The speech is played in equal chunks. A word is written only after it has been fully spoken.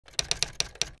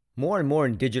More and more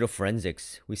in digital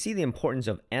forensics, we see the importance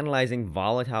of analyzing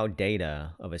volatile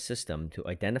data of a system to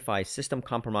identify system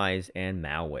compromise and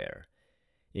malware.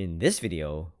 In this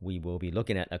video, we will be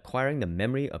looking at acquiring the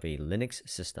memory of a Linux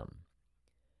system.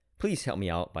 Please help me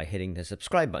out by hitting the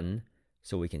subscribe button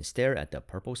so we can stare at the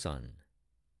purple sun.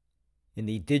 In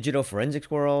the digital forensics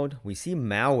world, we see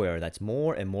malware that's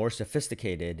more and more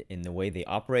sophisticated in the way they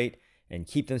operate and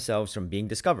keep themselves from being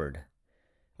discovered.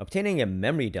 Obtaining a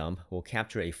memory dump will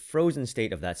capture a frozen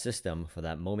state of that system for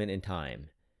that moment in time.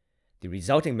 The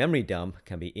resulting memory dump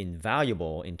can be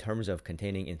invaluable in terms of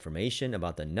containing information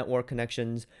about the network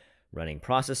connections, running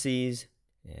processes,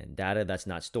 and data that's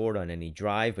not stored on any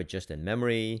drive but just in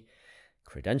memory,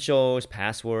 credentials,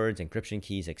 passwords, encryption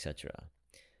keys, etc.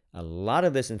 A lot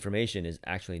of this information is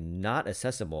actually not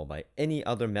accessible by any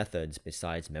other methods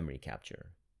besides memory capture.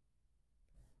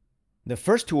 The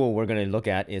first tool we're going to look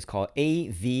at is called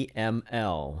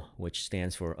AVML, which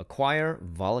stands for Acquire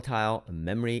Volatile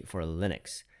Memory for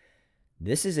Linux.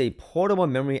 This is a portable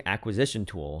memory acquisition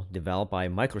tool developed by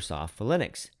Microsoft for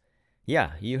Linux.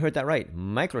 Yeah, you heard that right,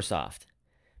 Microsoft.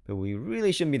 But we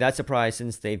really shouldn't be that surprised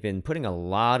since they've been putting a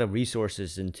lot of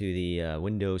resources into the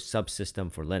Windows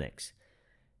subsystem for Linux.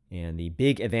 And the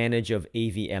big advantage of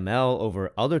AVML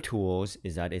over other tools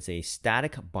is that it's a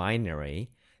static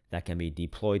binary that can be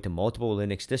deployed to multiple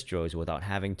Linux distros without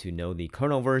having to know the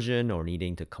kernel version or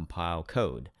needing to compile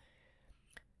code.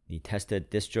 The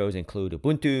tested distros include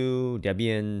Ubuntu,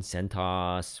 Debian,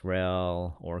 CentOS,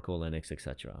 RHEL, Oracle Linux,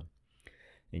 etc.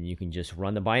 And you can just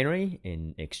run the binary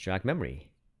and extract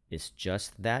memory. It's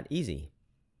just that easy.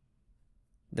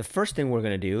 The first thing we're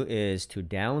going to do is to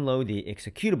download the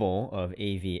executable of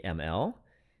AVML.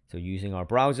 So using our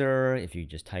browser, if you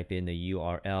just type in the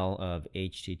URL of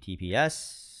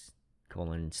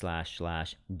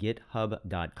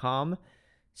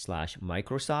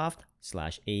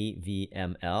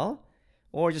https://github.com/Microsoft/AVML,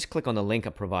 or just click on the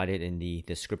link provided in the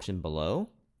description below.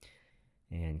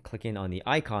 And clicking on the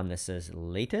icon that says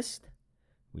latest,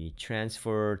 we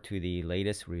transfer to the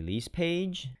latest release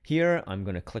page. Here, I'm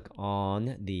going to click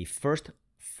on the first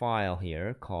file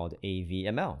here called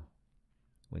AVML.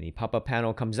 When the pop-up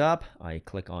panel comes up, I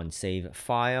click on Save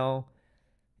File.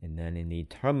 And then in the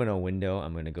terminal window,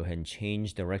 I'm going to go ahead and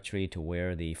change directory to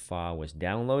where the file was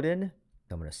downloaded.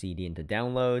 I'm going to cd into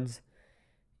downloads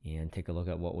and take a look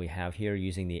at what we have here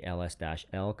using the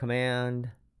ls-l command.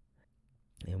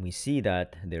 And we see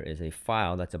that there is a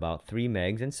file that's about 3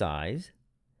 megs in size.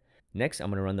 Next, I'm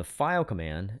going to run the file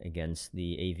command against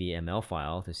the AVML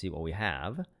file to see what we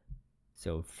have.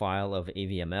 So file of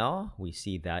AVML, we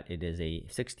see that it is a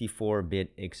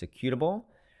 64-bit executable.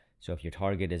 So if your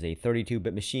target is a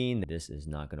 32-bit machine, this is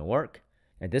not going to work.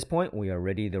 At this point, we are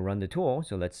ready to run the tool.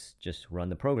 So let's just run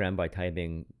the program by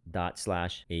typing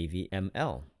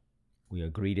 /AVML. We are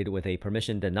greeted with a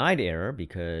permission denied error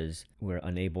because we're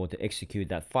unable to execute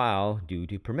that file due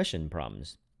to permission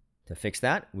problems. To fix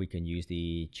that, we can use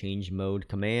the change mode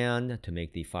command to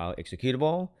make the file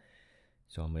executable.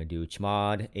 So I'm going to do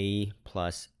chmod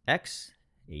a+x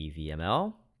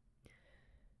avml.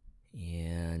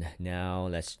 And now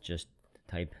let's just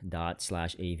type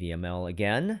 /avml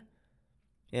again.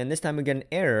 And this time we get an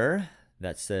error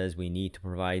that says we need to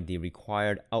provide the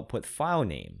required output file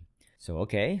name. So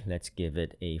okay, let's give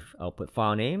it a output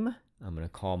file name. I'm going to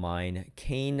call mine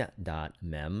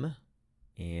kane.mem.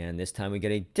 And this time we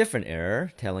get a different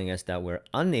error telling us that we're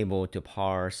unable to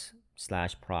parse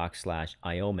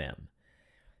 /proc/iomem.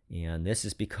 And this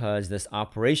is because this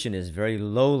operation is very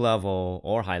low level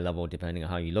or high level, depending on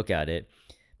how you look at it.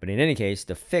 But in any case,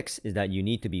 the fix is that you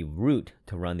need to be root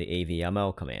to run the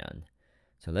AVML command.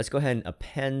 So let's go ahead and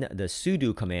append the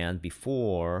sudo command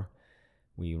before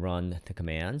we run the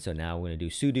command. So now we're going to do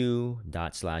sudo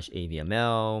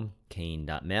 /avml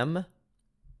kane.mem.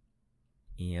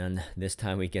 And this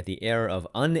time we get the error of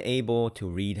unable to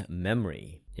read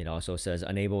memory. It also says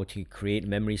unable to create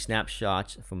memory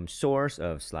snapshots from source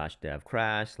of /dev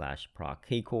crash, /proc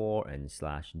kcore, and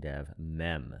 /dev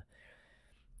mem.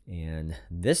 And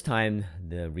this time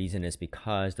the reason is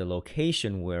because the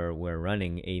location where we're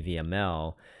running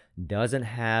AVML doesn't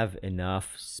have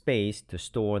enough space to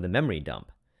store the memory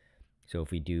dump. So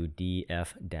if we do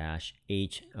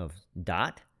df-h of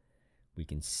dot, we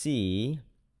can see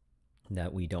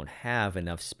that we don't have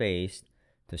enough space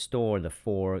to store the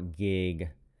 4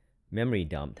 gig memory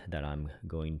dump that I'm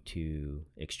going to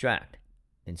extract.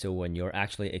 And so when you're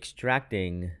actually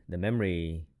extracting the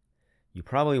memory, you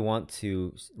probably want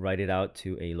to write it out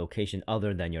to a location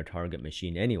other than your target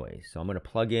machine anyway. So I'm going to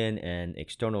plug in an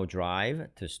external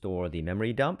drive to store the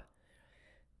memory dump.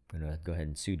 I'm going to go ahead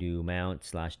and sudo mount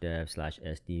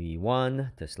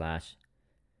 /dev/sdv1 to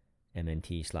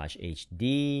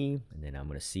 /mnt/hd, and then I'm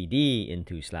going to cd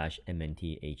into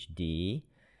 /mnthd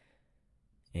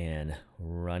and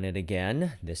run it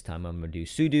again. This time I'm going to do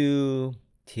sudo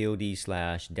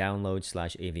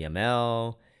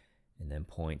 /download/avml, and then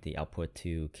point the output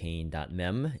to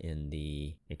kane.mem in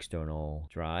the external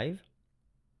drive.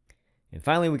 And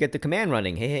finally, we get the command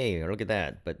running. Hey, look at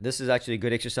that. But this is actually a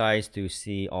good exercise to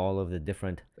see all of the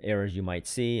different errors you might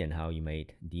see and how you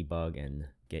might debug and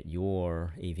get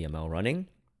your AVML running.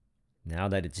 Now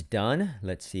that it's done,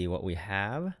 let's see what we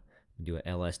have. We do a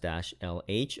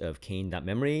ls-lh of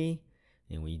kane.memory,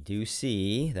 and we do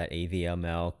see that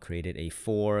AVML created a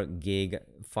 4 gig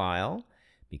file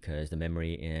because the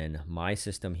memory in my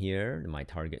system here, my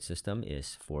target system,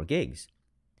 is 4 gigs.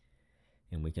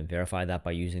 And we can verify that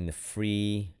by using the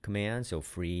free command. So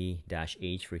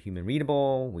free-h for human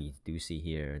readable. We do see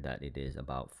here that it is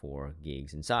about 4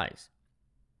 gigs in size.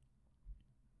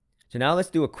 So now let's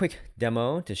do a quick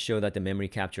demo to show that the memory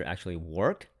capture actually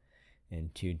worked.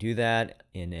 And to do that,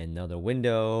 in another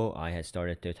window, I had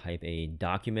started to type a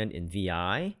document in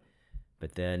VI,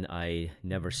 but then I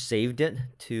never saved it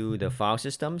to the file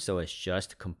system, so it's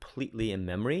just completely in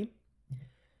memory.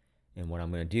 And what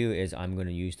I'm going to do is I'm going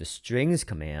to use the strings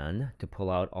command to pull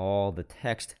out all the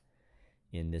text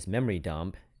in this memory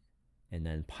dump and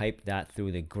then pipe that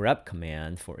through the grep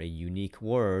command for a unique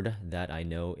word that I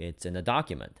know it's in a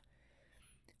document.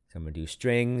 So I'm going to do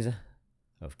strings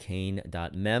of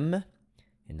kane.mem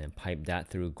and then pipe that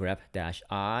through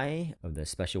grep-i of the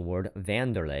special word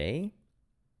Vanderlei.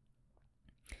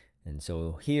 And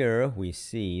so here we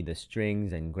see the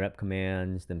strings and grep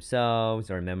commands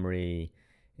themselves are memory,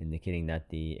 indicating that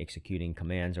the executing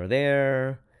commands are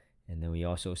there. And then we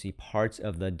also see parts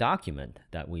of the document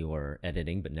that we were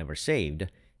editing but never saved,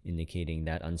 indicating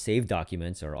that unsaved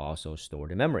documents are also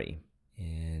stored in memory.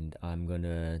 And I'm going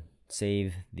to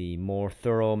save the more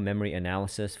thorough memory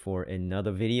analysis for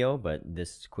another video, but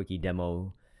this quickie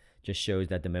demo just shows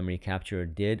that the memory capture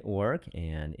did work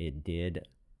and it did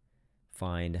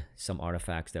find some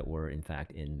artifacts that were in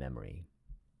fact in memory.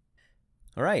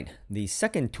 All right, the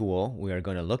second tool we are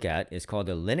going to look at is called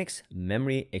the Linux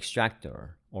Memory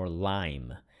Extractor, or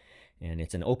LiME. And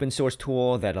it's an open source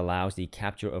tool that allows the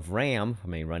capture of RAM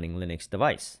from a running Linux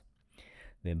device.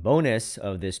 The bonus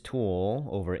of this tool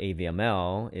over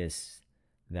AVML is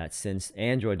that since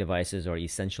Android devices are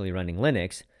essentially running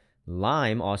Linux,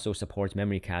 LiME also supports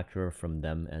memory capture from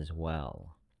them as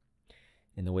well.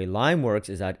 And the way LiME works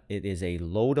is that it is a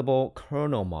loadable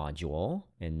kernel module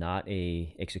and not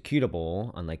a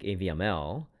executable, unlike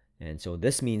AVML. And so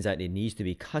this means that it needs to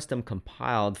be custom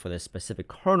compiled for the specific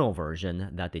kernel version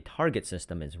that the target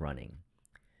system is running.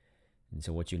 And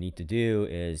so what you need to do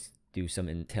is do some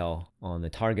intel on the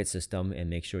target system and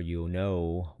make sure you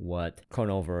know what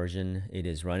kernel version it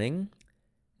is running.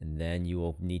 And then you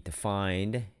will need to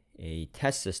find a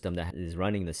test system that is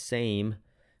running the same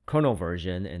kernel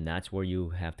version, and that's where you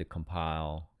have to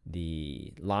compile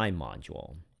the LiME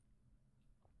module.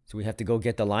 So we have to go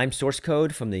get the LiME source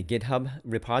code from the GitHub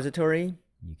repository.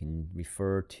 You can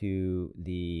refer to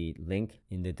the link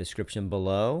in the description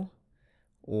below,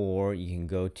 or you can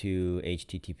go to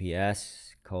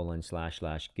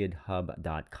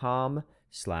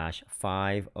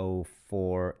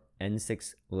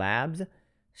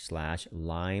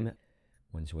https://github.com/504n6labs/LiME.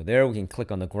 Once we're there, we can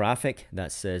click on the graphic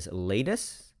that says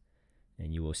latest.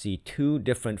 And you will see 2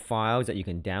 different files that you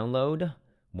can download.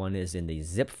 One is in the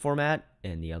zip format,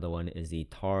 and the other one is the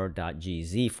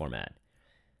tar.gz format.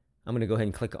 I'm going to go ahead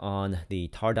and click on the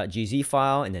tar.gz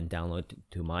file and then download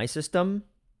to my system.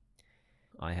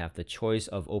 I have the choice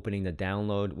of opening the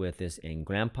download with this in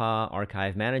Grandpa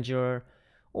Archive Manager,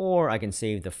 or I can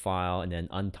save the file and then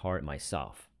untar it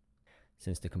myself.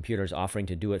 Since the computer is offering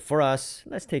to do it for us,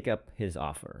 let's take up his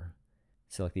offer.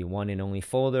 Select the one and only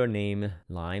folder named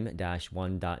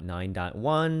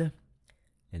lime-1.9.1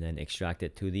 and then extract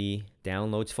it to the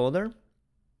downloads folder.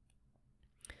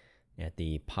 At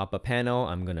the pop-up panel,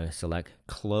 I'm going to select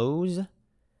close.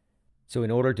 So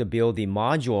in order to build the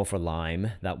module for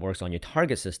LiME that works on your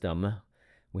target system,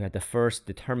 we have to first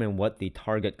determine what the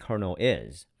target kernel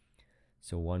is.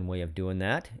 So one way of doing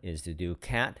that is to do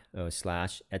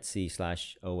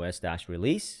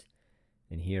cat/etc/os-release.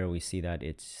 And here we see that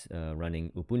it's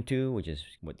running Ubuntu, which is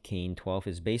what Kane 12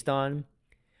 is based on.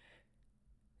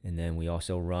 And then we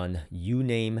also run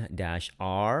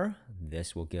uname-r.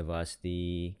 This will give us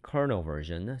the kernel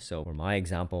version. So for my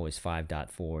example is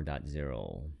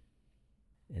 5.4.0.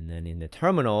 And then in the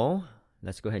terminal,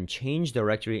 let's go ahead and change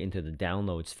directory into the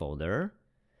downloads folder.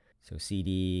 So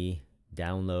cd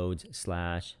downloads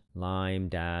slash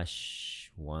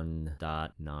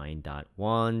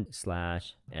lime-1.9.1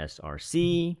 slash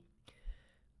src.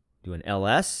 Do an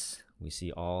ls. We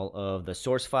see all of the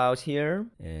source files here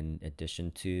in addition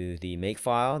to the make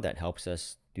file that helps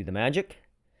us do the magic.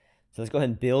 So let's go ahead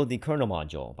and build the kernel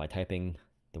module by typing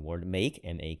the word make,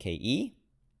 M-A-K-E.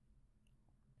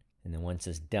 And then once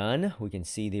it's done, we can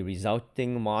see the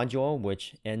resulting module,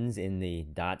 which ends in the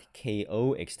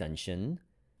 .ko extension.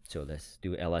 So let's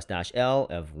do ls-l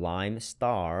of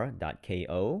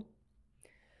lime_.ko.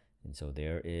 And so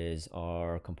there is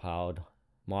our compiled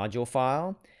module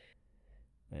file.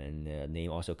 And the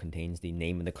name also contains the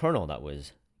name of the kernel that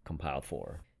was compiled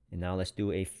for. And now let's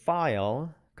do a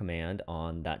file command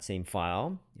on that same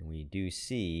file. And we do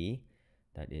see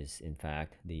that is, in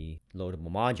fact, the loadable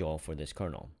module for this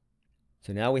kernel.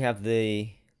 So now we have the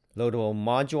loadable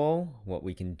module. What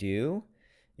we can do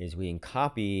is we can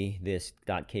copy this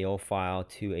 .ko file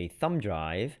to a thumb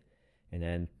drive and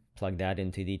then plug that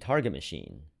into the target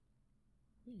machine.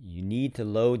 You need to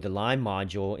load the LiME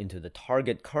module into the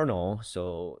target kernel,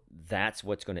 so that's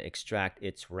what's going to extract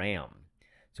its RAM.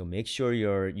 So make sure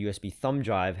your USB thumb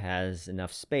drive has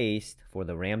enough space for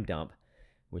the RAM dump,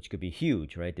 which could be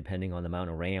huge, right? Depending on the amount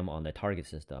of RAM on the target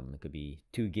system. It could be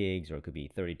 2 gigs or it could be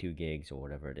 32 gigs or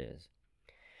whatever it is.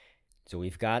 So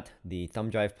we've got the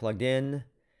thumb drive plugged in.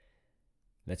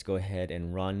 Let's go ahead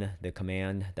and run the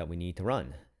command that we need to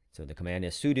run. So the command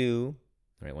is sudo.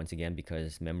 Right, once again,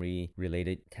 because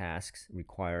memory-related tasks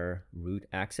require root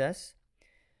access.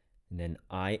 And then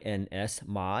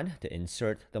insmod to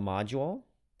insert the module.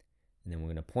 And then we're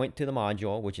going to point to the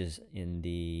module, which is in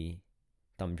the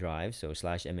thumb drive. So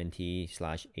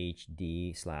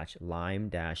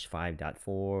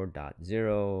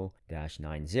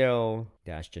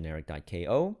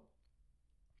 /mnt/hd/lime-5.4.0-90-generic.ko.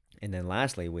 And then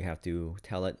lastly, we have to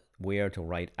tell it where to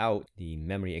write out the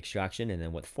memory extraction and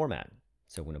then what format.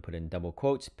 So we're going to put in double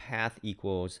quotes, path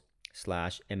equals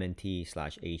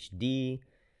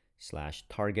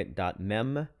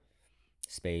 /mnt/hd/target.mem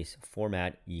space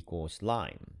format equals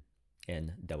lime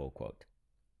and double quote.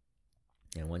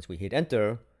 And once we hit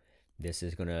enter, this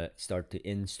is going to start to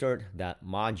insert that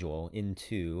module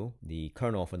into the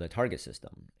kernel for the target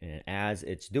system. And as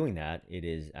it's doing that, it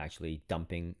is actually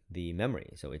dumping the memory.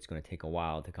 So it's going to take a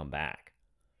while to come back.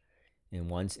 And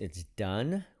once it's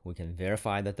done, we can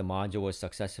verify that the module was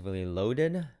successfully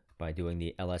loaded by doing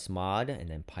the ls-mod and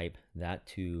then pipe that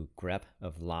to grep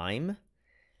of lime.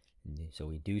 So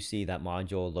we do see that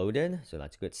module loaded, so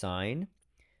that's a good sign.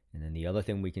 And then the other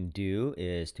thing we can do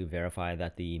is to verify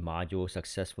that the module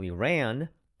successfully ran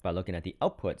by looking at the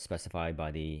output specified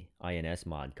by the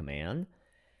insmod command.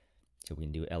 So we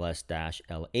can do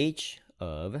ls-lh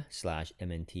of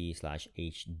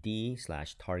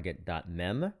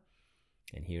 /mnt/hd/target.mem.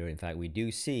 And here, in fact, we do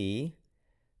see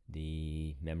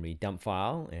the memory dump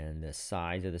file, and the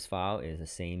size of this file is the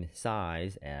same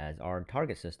size as our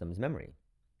target system's memory.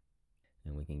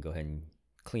 And we can go ahead and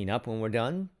clean up when we're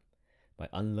done by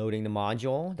unloading the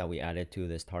module that we added to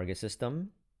this target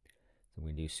system. So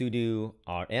we do sudo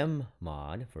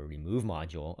rmmod for remove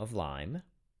module of lime.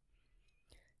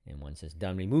 And once it's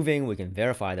done removing, we can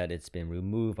verify that it's been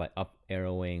removed by up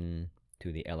arrowing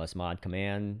to the ls-mod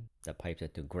command that pipes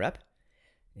it to grep.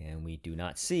 And we do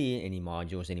not see any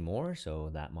modules anymore, so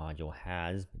that module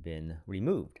has been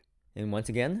removed. And once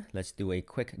again, let's do a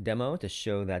quick demo to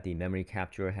show that the memory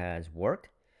capture has worked.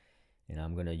 And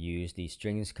I'm going to use the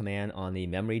strings command on the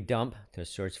memory dump to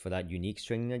search for that unique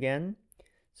string again.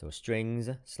 So strings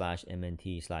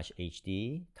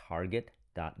 /mnt/hd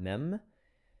target.mem,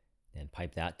 and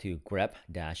pipe that to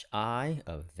grep-I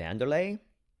of Vanderlei.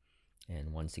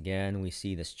 And once again, we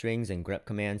see the strings and grep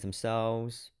commands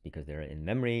themselves because they're in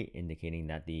memory, indicating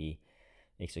that the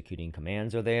executing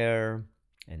commands are there.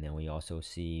 And then we also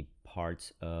see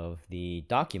parts of the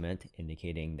document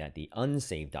indicating that the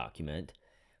unsaved document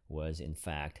was in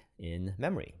fact in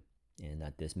memory, and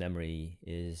that this memory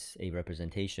is a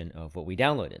representation of what we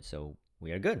downloaded. So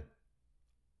we are good.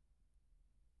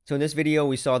 So in this video,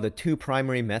 we saw the two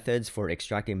primary methods for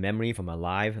extracting memory from a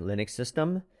live Linux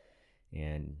system.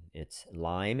 And it's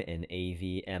LiME and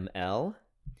AVML.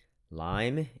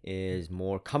 LiME is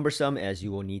more cumbersome, as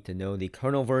you will need to know the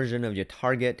kernel version of your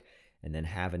target and then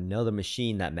have another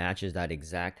machine that matches that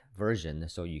exact version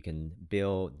so you can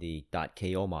build the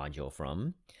 .ko module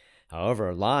from.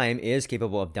 However, LiME is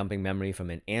capable of dumping memory from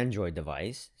an Android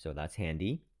device, so that's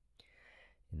handy.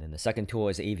 And then the second tool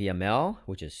is AVML,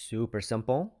 which is super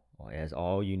simple, as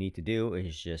all you need to do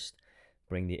is just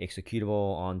bring the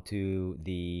executable onto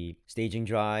the staging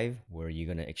drive where you're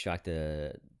going to extract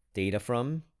the data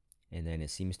from, And then it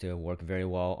seems to work very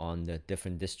well on the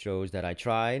different distros that I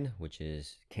tried, which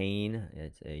is Kane,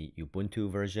 it's a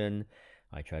Ubuntu version.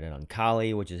 I tried it on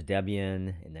Kali, which is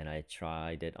Debian, and then I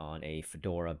tried it on a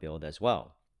Fedora build as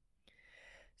well.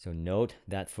 So note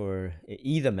that for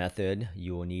either method,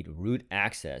 you will need root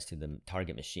access to the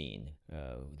target machine,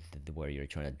 where you're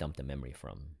trying to dump the memory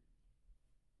from.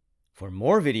 For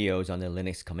more videos on the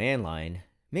Linux command line,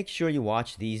 make sure you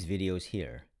watch these videos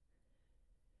here.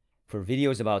 For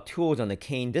videos about tools on the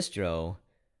Kane distro,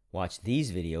 watch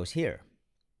these videos here.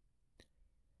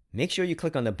 Make sure you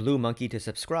click on the blue monkey to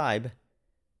subscribe.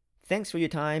 Thanks for your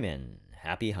time and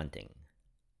happy hunting.